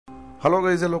Hello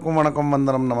guys, welcome, vanakkam,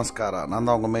 vandanam, namaskara. நான்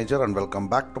தான் உங்க major and welcome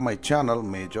back to my channel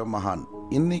major மகான்.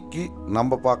 இன்னைக்கு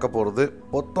நம்ம பார்க்க போறது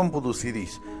பொத்தம் புது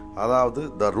சீரிஸ், அதாவது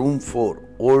The Room 4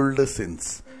 oldsins.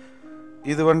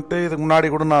 இது வந்துட்டு இதுக்கு முன்னாடி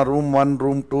கூட நான் ரூம் 1,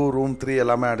 ரூம் 2, ரூம் 3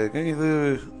 எல்லாமே ஆடி இருக்கேன். இது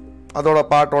அதோட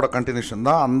பார்ட்டோட கண்டினியூஷன்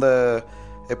தான். அந்த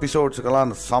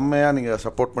எபிசோட்ஸுக்கெல்லாம் செம்மையாக நீங்கள்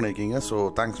சப்போர்ட் பண்ணியிருக்கீங்க. So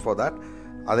thanks for that.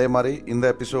 அதே மாதிரி இந்த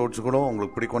எபிசோட்ஸ் கூட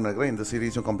உங்களுக்கு பிடிக்கும்னு நினைக்கிறேன். இந்த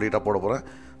சீரீஸும் கம்ப்ளீட்டாக போட போகிறேன்.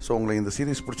 ஸோ உங்களுக்கு இந்த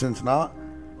சீரீஸ் பிடிச்சிருந்துச்சுன்னா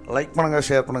லைக் பண்ணுங்கள்,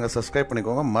 ஷேர் பண்ணுங்கள், சப்ஸ்கிரைப்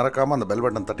பண்ணிக்கோங்க. மறக்காமல் அந்த பெல்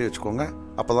பட்டன் தட்டி வச்சுக்கோங்க.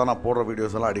 அப்போ தான் நான் போடுற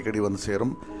வீடியோஸ் எல்லாம் அடிக்கடி வந்து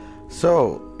சேரும். ஸோ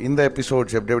இந்த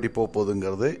எபிசோட்ஸ் எப்படி போக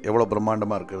போகுதுங்கிறது, எவ்வளோ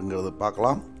பிரம்மாண்டமாக இருக்குதுங்கிறது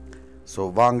பார்க்கலாம். ஸோ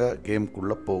வாங்க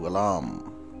கேம்குள்ளே போகலாம்.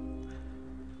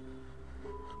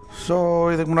 ஸோ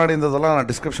இதுக்கு முன்னாடி இந்த இதெல்லாம்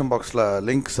நான் டிஸ்கிரிப்ஷன் பாக்ஸில்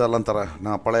லிங்க்ஸ் எல்லாம் தரேன்.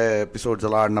 நான் பழைய எபிசோட்ஸ்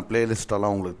எல்லாம் ஆடின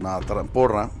பிளேலிஸ்டெல்லாம் உங்களுக்கு நான் தரேன்,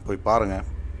 போடுறேன், போய் பாருங்கள்.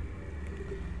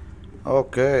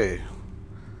 ஓகே,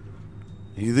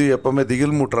 இது எப்போவுமே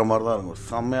திகில் மூட்டுற மாதிரி தான் இருக்கும்.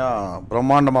 செம்மையாக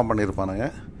பிரம்மாண்டமாக பண்ணியிருப்பானுங்க.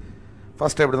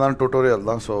 ஃபஸ்ட் எப்படி தான் டுட்டோரியல்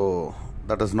தான். So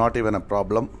that is not even a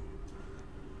problem.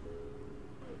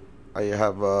 I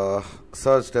have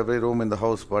searched every room in the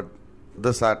house, but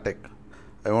this attic,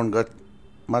 I won't get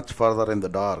much further in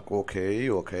the dark. Okay.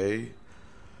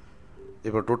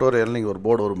 இப்போ டுட்டோரியல் நீங்கள் ஒரு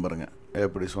போர்டு வரும் பாருங்க.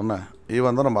 எப்படி சொன்னேன், இது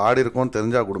வந்து நம்ம ஆடி இருக்கோம்னு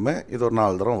தெரிஞ்சால் கூடமே இது ஒரு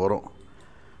 4 தரம் வரும்.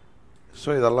 ஸோ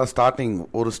இதெல்லாம் ஸ்டார்டிங்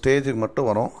ஒரு ஸ்டேஜுக்கு மட்டும்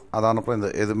வரும். அதானப்போ இந்த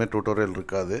எதுவுமே டுட்டோரியல்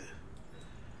இருக்காது.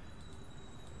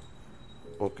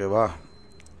 ஓகேவா?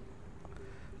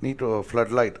 need to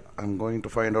floodlight. I'm going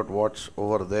to find out what's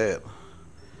over there.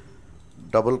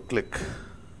 Double click.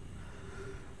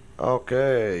 Okay,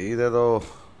 இது ஏதோ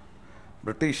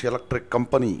British electric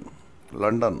company,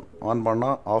 London. On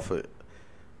பண்ணால் ஆஃபு.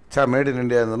 மேட் இன்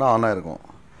இண்டியா இருந்ததுன்னா ஆன் ஆகிருக்கும்.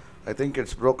 I think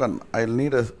it's broken. I'll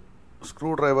need a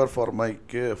screwdriver for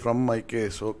from my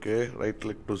case. Okay, right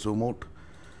click to zoom out.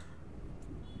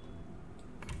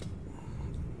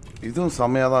 இதுவும்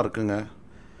செம்மையாக தான் இருக்குங்க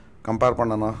compare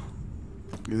பண்ணனா.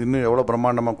 இது இன்னும் எவ்வளோ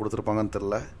பிரம்மாண்டமாக கொடுத்துருப்பாங்கன்னு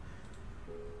தெரில.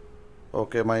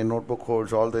 Okay, my notebook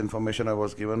holds all the information I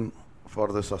was given for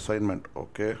this assignment.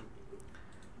 Okay,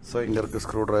 so இங்கே இருக்குது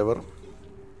screw driver.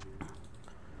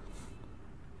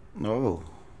 O,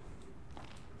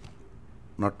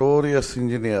 notorious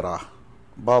engineer-ஆ?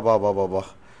 Ba.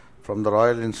 From the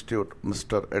Royal Institute,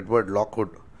 Mr. Edward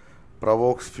Lockwood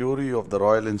provokes fury of the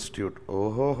Royal Institute.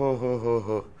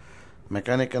 Oh.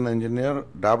 Mechanical engineer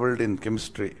dabbled in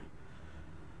chemistry.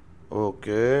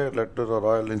 Okay, led to the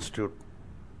Royal Institute.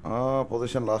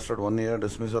 Position lasted 1 year.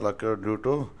 Dismissal occurred due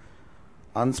to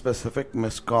unspecific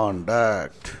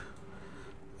misconduct.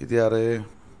 இது யாரு?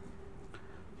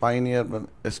 Pioneer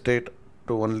estate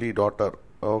to only daughter.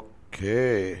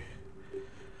 Okay.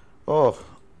 ஓ,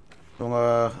 இவங்க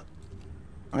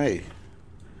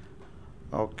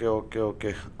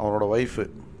okay அவரோட wife.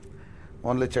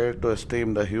 Only child to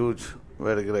esteem the huge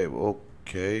very grave.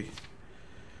 Okay,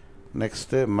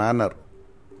 next manor.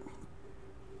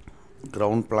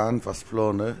 Ground plan, first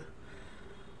ஃப்ளோர்னு.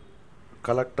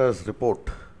 Collectors report.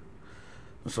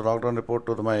 Mr. Lockdown report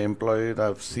to my employee that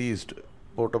have seized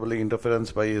portably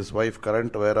interference by his wife,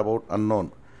 current whereabout unknown.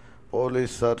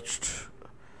 Police searched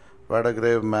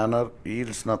Grave manner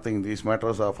yields nothing. These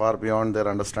matters are far beyond their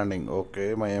understanding. Okay,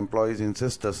 my employees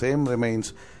insist the same remains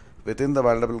within the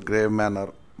valuable grave manner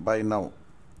by now.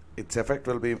 Its effect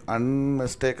will be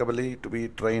unmistakably to be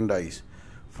trained eyes.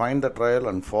 Find the trail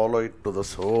and follow it to the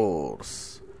source.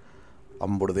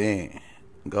 Ambude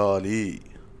Gali.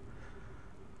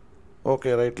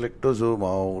 Okay, right click to zoom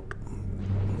out.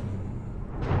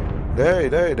 Day.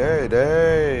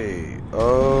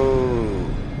 Oh,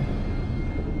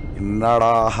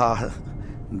 என்னடா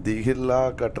திகிலா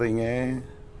கட்டுறீங்க?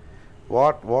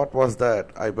 What was that?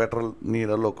 I better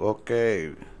need a look. Okay,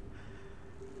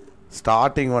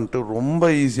 starting வந்துட்டு ரொம்ப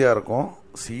ஈஸியாக இருக்கும்.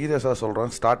 சீரியஸாக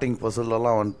சொல்கிறேன், starting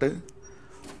பசிலெல்லாம் வந்துட்டு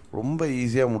ரொம்ப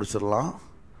ஈஸியாக முடிச்சிடலாம்.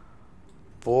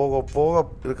 போக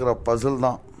இருக்கிற பசில்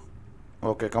தான்.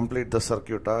 Okay, complete the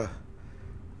சர்க்கியூட்டா?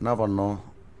 என்ன பண்ணோம்?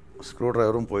 ஸ்க்ரூ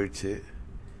ட்ரைவரும் போயிடுச்சு.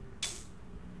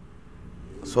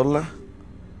 சொல்ல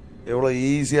எவ்வளோ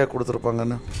ஈஸியாக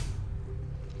கொடுத்துருப்பாங்கன்னு.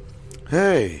 ஹே,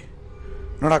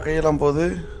 என்னடா கையெல்லாம் போகுது?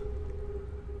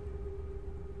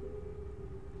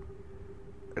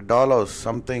 dollhouse,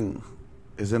 something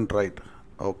isn't right.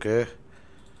 Okay,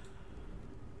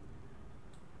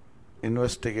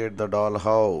 investigate the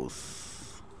dollhouse.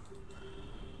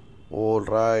 All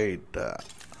right.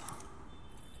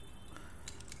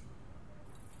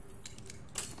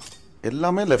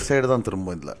 எல்லாமே லெஃப்ட் சைடு தான்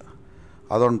திரும்பும். இதில்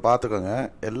அதை ஒன்று பார்த்துக்கோங்க,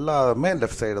 எல்லாமே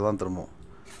லெஃப்ட் சைடு தான் திரும்பும்.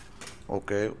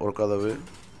 ஓகே, ஒரு கதவு,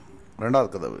 2வது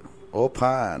கதவு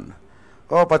ஓப்பன்.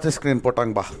 பச்சை ஸ்க்ரீன்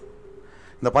போட்டாங்கப்பா.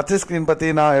 இந்த பச்சை ஸ்க்ரீன் பற்றி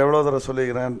நான் எவ்வளோ தடவை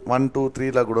சொல்லிக்கிறேன், 1 2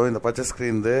 3ல் கூட இந்த பச்சை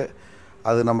ஸ்க்ரீன்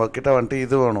அது நம்ம கிட்ட வந்துட்டு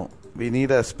இது வேணும். We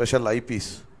need a special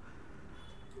eyepiece.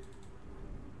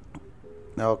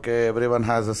 Okay, everyone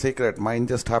has a secret. Mine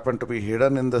just happened to be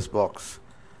hidden in this box.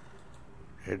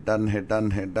 Hidden.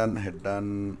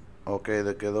 Okay,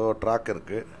 இதுக்கு ஏதோ ட்ராக்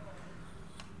இருக்கு.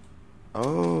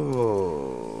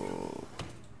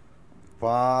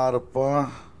 பார்ப்பா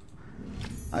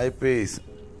eyepiece.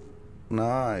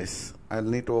 Nice. I'll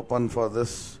need to open for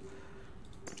this.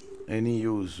 Any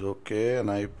use? Okay,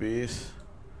 an eyepiece.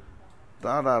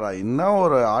 இன்னும்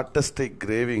ஒரு artistic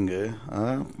கிரேவிங்கு,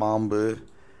 பாம்பு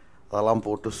அதெல்லாம்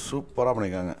போட்டு சூப்பராக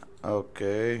பண்ணியிருக்காங்க.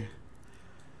 Okay,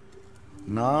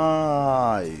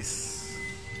 nice.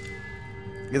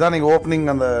 இதான் நீங்கள் ஓப்பனிங்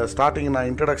அந்த ஸ்டார்டிங் நான்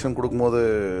இன்ட்ரடக்ஷன் கொடுக்கும்போது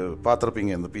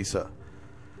பார்த்துருப்பீங்க இந்த பீஸை.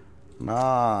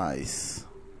 Nice.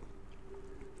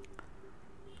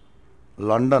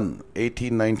 London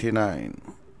 1899.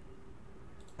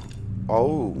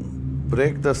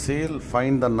 Break the seal,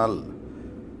 find the நல்.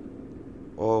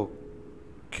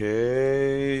 ஓகே,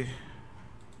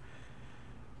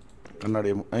 கண்ணாடி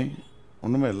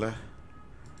ஒன்றுமே இல்லை.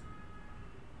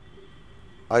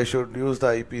 I should use the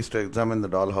eyepiece to examine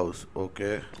the dollhouse.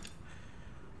 Okay.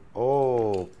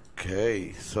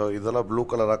 So இதெல்லாம் ப்ளூ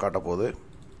கலராக காட்ட போகுது.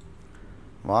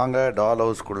 வாங்க டால்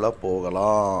ஹவுஸ்குள்ளே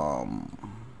போகலாம்.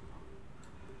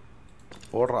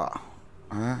 போடுறா.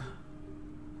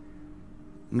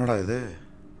 என்னடா இது?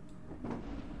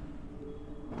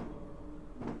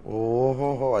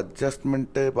 ஓஹோ,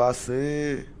 அட்ஜஸ்ட்மெண்ட்டு பாஸு.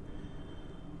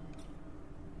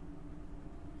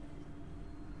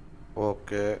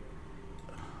 ஓகே,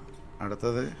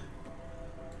 அடுத்தது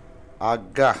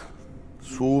அக்கா.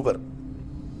 Super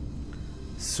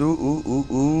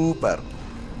super.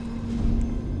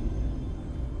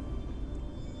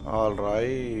 All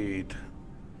right,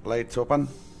 lights open.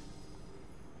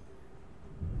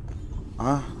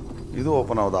 இது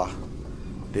ஓப்பன் ஆகுதா?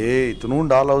 டேய்,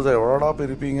 இத்தினும் டால் ஹவுஸை எவ்வளோடா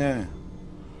பிரிப்பீங்க?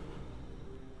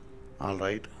 All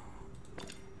right.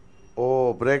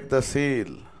 Break the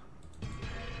seal.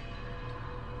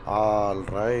 All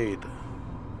right.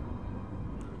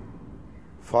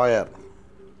 Fire.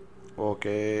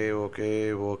 Okay.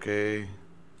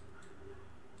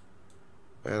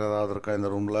 வேறு ஏதாவது இருக்கா இந்த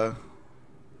ரூமில்?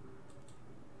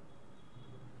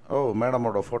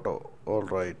 மேடமோட ஃபோட்டோ. All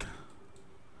right.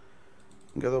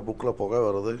 இங்கே ஏதோ புக்கில் புகை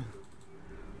வருது.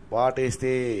 What is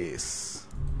this?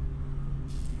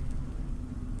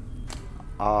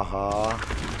 ஆஹா,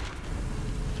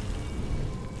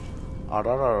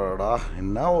 அடாடாடா,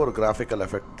 என்ன ஒரு graphical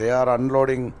effect. They are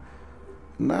unloading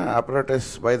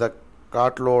apparatus by the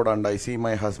cartload and I see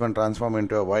my husband transform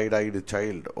into a wide-eyed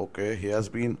child. Okay, he has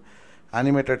been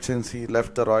animated since he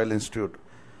left the Royal Institute.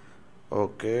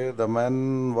 Okay, the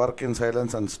men work in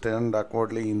silence and stand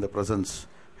awkwardly in the presence,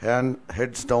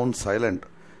 heads down, silent.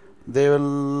 They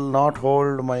will not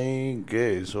hold my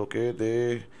gaze. Okay,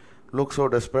 they look so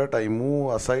desperate. I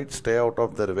move aside, stay out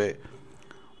of their way.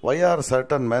 Why are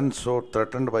certain men so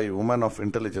threatened by women of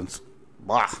intelligence?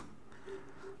 Bah!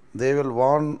 They will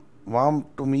warm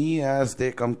to me as they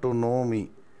come to know me.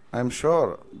 I am sure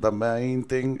the main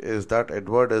thing is that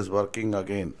Edward is working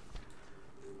again.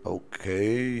 Okay,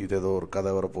 இது ஏதோ ஒரு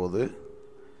கதை வரப்போகுது.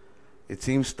 It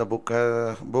seems the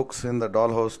books in the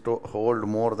dollhouse hold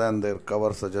more than their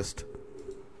cover suggest.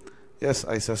 Yes,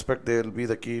 I suspect they will be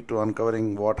the key to uncovering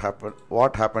what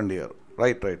happened here.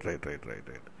 Right.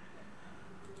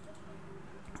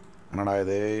 என்னடா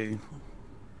இது?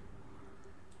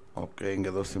 Okay, இங்கே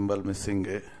ஏதோ simple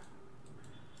missing.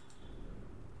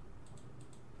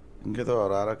 இங்கே ஏதோ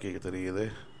ஒரு ஆராக்கிக்கு தெரியுது.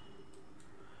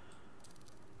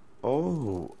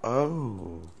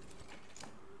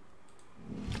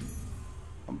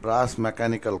 brass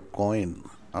mechanical coin.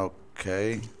 Okay.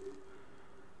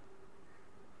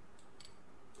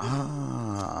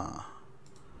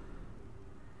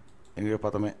 எங்கே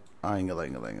பார்த்தோமே?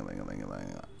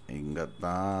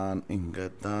 இங்கதான்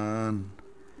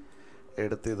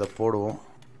எடுத்து இதை போடுவோம்.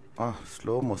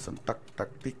 Slow motion. டக்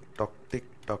டக் tic tac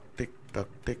tic tac tic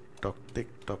tac tic tac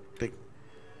tic tac tick.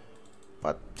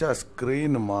 பச்சை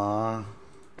ஸ்க்ரீனுமா?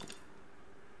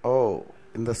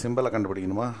 இந்த சிம்பிளை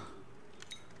கண்டுபிடிக்கணுமா?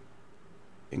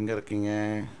 எங்கே இருக்கீங்க?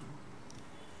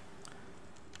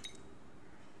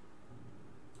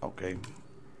 ஓகே,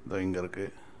 இதோ இங்கே இருக்கு.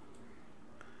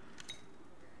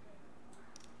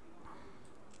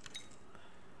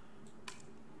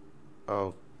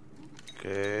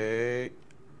 ஓகே,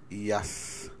 எஸ்,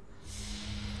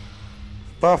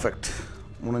 பர்ஃபெக்ட்,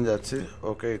 முடிஞ்சாச்சு.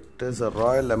 Okay, it is a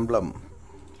Royal emblem.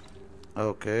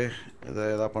 Okay, இதை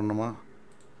எதா பண்ணுமா?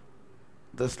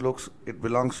 This looks, it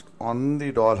belongs on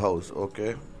the dollhouse.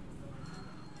 Okay.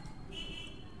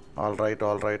 All right,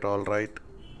 all right, all right.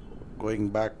 Going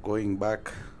back, going back.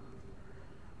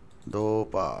 தோ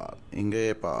பார், இங்கே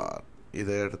பார்.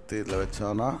 இதை எடுத்து இதில்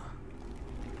வச்சோன்னா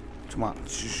சும்மா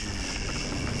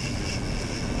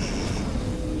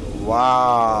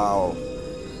வாவ்.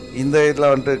 இந்த இதில்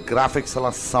வந்துட்டு கிராஃபிக்ஸ்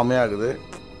எல்லாம் செம்மையாகுது.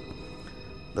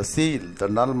 த சீல், த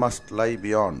நல் மஸ்ட் லை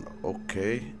பியாண்ட். ஓகே,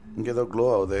 இங்கே ஏதோ க்ளோ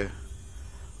ஆகுது.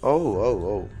 ஓ ஓ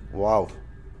ஓ wow,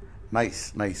 nice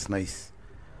nice nice.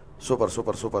 Super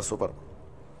super super super.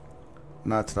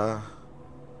 என்னாச்சுடா,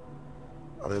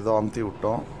 அது ஏதோ அமுத்தி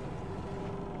விட்டோம்.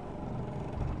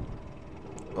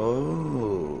 ஓ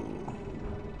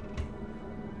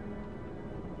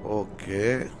ஓகே,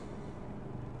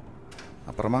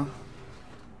 அப்புறமா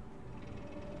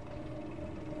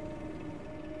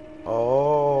ஓ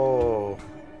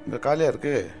இங்கே காலியாக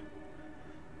இருக்கு.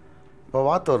 இப்போ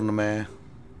வாத்து வரணுமே,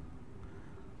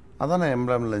 அதானே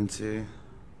எம்ப்ளாய்மெண்ட் இருந்துச்சு.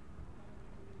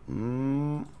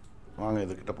 வாங்க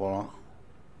இதுக்கிட்ட போகலாம்.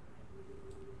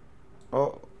 ஓ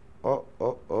ஓ ஓ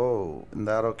ஓ, இந்த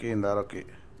ஆரோக்கி, இந்த ஆரோக்கி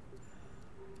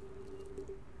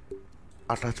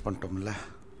அட்டாச் பண்ணிட்டோம்ல.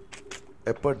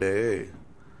 எப்படி?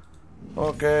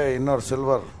 ஓகே, இன்னொரு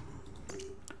சில்வர்.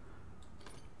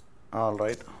 All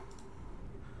right.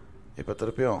 இப்போ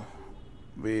திருப்பியும்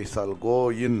வி ஷால் கோ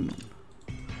இன்.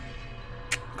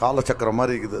 காலச்சக்கரம்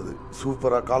மாதிரி இருக்குது அது.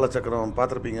 சூப்பராக காலச்சக்கரம்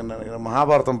பார்த்துருப்பீங்கன்னு நினைக்கிறேன்.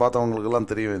 மகாபாரதம்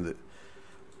பார்த்தவங்களுக்கெல்லாம் தெரியும் இது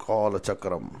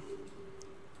காலச்சக்கரம்.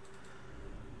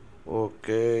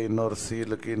 ஓகே, இன்னொரு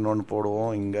சீலுக்கு இன்னொன்று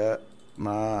போடுவோம். இங்கே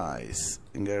நைஸ்,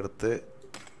 இங்கே எடுத்து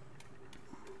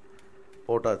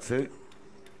போட்டாச்சு.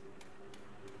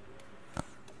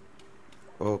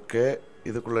 ஓகே,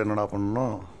 இதுக்குள்ளே என்னடா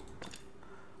பண்ணணும்?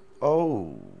 ஓ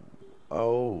ஓ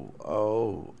ஓ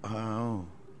ஓ,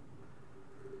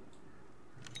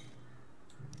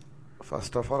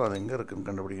 ஃபர்ஸ்ட் ஆஃப் ஆல் அது எங்கே இருக்குன்னு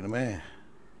கண்டுபிடிக்கணுமே.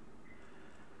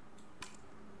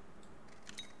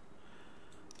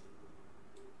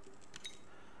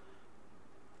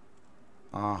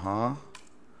 ஆஹா,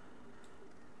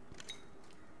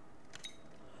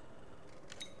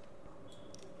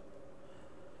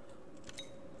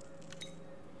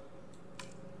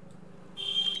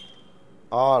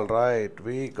 all right,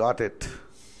 we got it.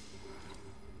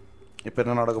 இப்போ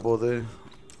என்ன நடக்க போகுது?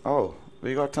 Oh,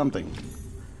 we got something,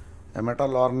 a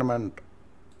metal ornament.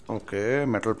 Okay,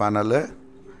 metal panel.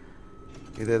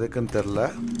 இது எதுக்குன்னு தெரில.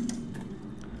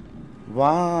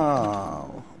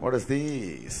 Wow, what is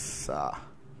these?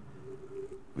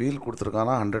 Wheel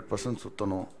கொடுத்துருக்கானா 100%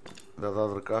 சுற்றணும். இது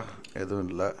ஏதாவது இருக்கா?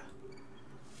 எதுவும் இல்லை.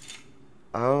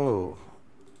 ஓ,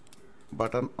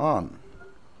 பட்டன் ஆன்.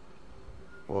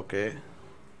 ஓகே,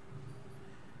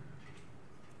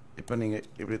 இப்போ நீங்கள்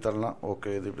இப்படி தரலாம். ஓகே,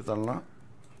 இது இப்படி தரலாம்.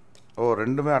 ஓ,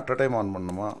 ரெண்டுமே அட் அ டைம் ஆன்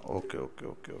பண்ணணுமா? Okay okay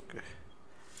okay okay,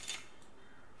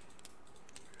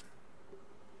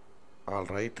 all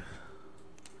right.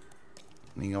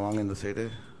 நீங்கள் வாங்க இந்த சைடு.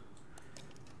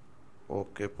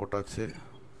 ஓகே, போட்டாச்சு.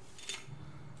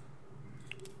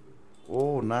 ஓ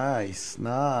நைஸ்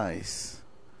நைஸ்.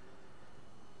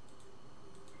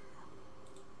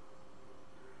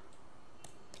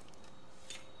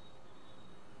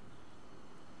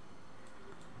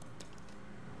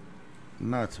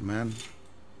 என்னாச்சு மேன்?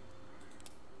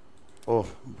 ஓ,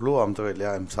 ப்ளூ அமுத்தவே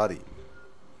இல்லையா? I'm sorry.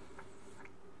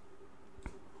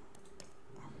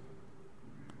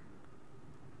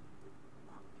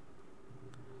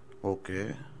 ஓகே,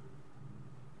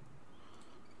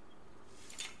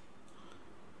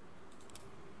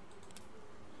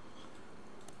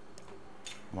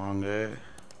 வாங்க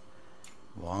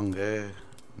வாங்க,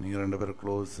 நீங்கள் ரெண்டு பேரும்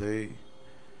க்ளோஸு.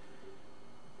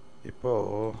 இப்போ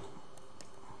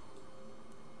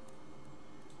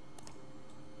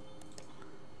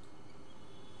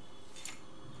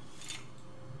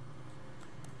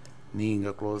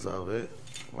நீங்கள் க்ளோஸ் ஆகு,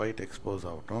 ஒயிட் எக்ஸ்போஸ்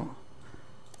ஆகட்டும்.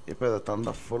 இப்போ இதை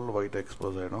தந்தால் ஃபுல் ஒயிட்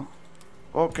எக்ஸ்போஸ் ஆகிடும்.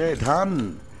 Okay, ton.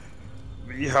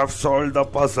 We have solve the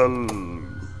Basil.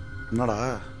 என்னடா?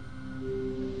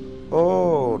 ஓ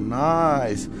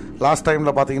நைஸ். லாஸ்ட்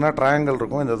டைமில் பார்த்தீங்கன்னா ட்ரையாங்கிள்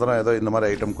இருக்கும், இந்த தடவை ஏதோ இந்த மாதிரி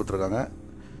ஐட்டம் கொடுத்துருக்காங்க.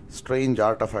 Strange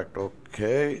artifact.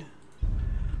 ஓகே,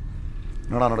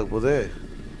 என்னடா நடக்க போகுது?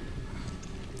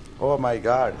 ஓ மை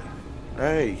காட்,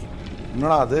 ஏய்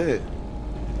என்னடா அது?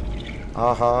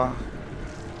 ஆஹா,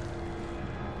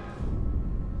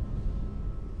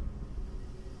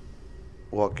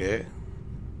 ஓகே.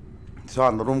 ஸோ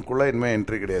அந்த ரூம்குள்ளே இனிமேல்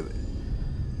என்ட்ரி கிடையாது.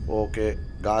 Okay,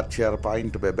 God share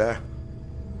point baby.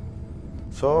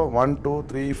 So 1 2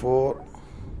 3 4,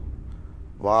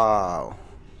 wow,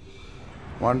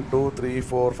 1 2 3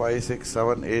 4 5 6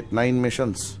 7 8 9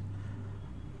 missions.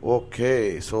 Okay,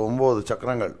 so 9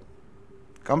 சக்கரங்கள்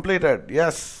கம்ப்ளீட்டட்.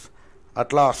 எஸ்,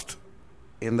 அட் லாஸ்ட்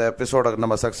இந்த எபிசோடை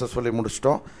நம்ம சக்ஸஸ்ஃபுல்லி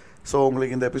முடிச்சிட்டோம். ஸோ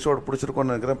உங்களுக்கு இந்த எபிசோடு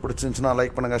பிடிச்சிருக்கோன்னு நினைக்கிறேன். பிடிச்சிருந்துச்சுன்னா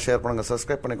லைக் பண்ணுங்கள், ஷேர் பண்ணுங்கள்,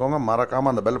 சப்ஸ்கிரைப் பண்ணிக்கோங்க.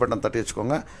 மறக்காமல் அந்த பெல் பட்டன் தட்டி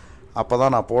வச்சுக்கோங்க. அப்போ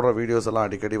தான் நான் போடுற வீடியோஸ் எல்லாம்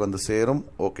அடிக்கடி வந்து சேரும்.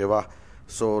 ஓகேவா?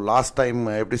 ஸோ லாஸ்ட் டைம்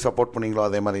எப்படி சப்போர்ட் பண்ணீங்களோ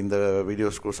அதே மாதிரி இந்த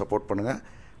வீடியோஸ்க்கு சப்போர்ட் பண்ணுங்கள்.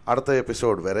 அடுத்த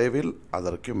எபிசோட் விரைவில்.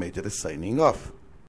 அதற்கு மேஜர் இஸ் சைனிங் ஆஃப்.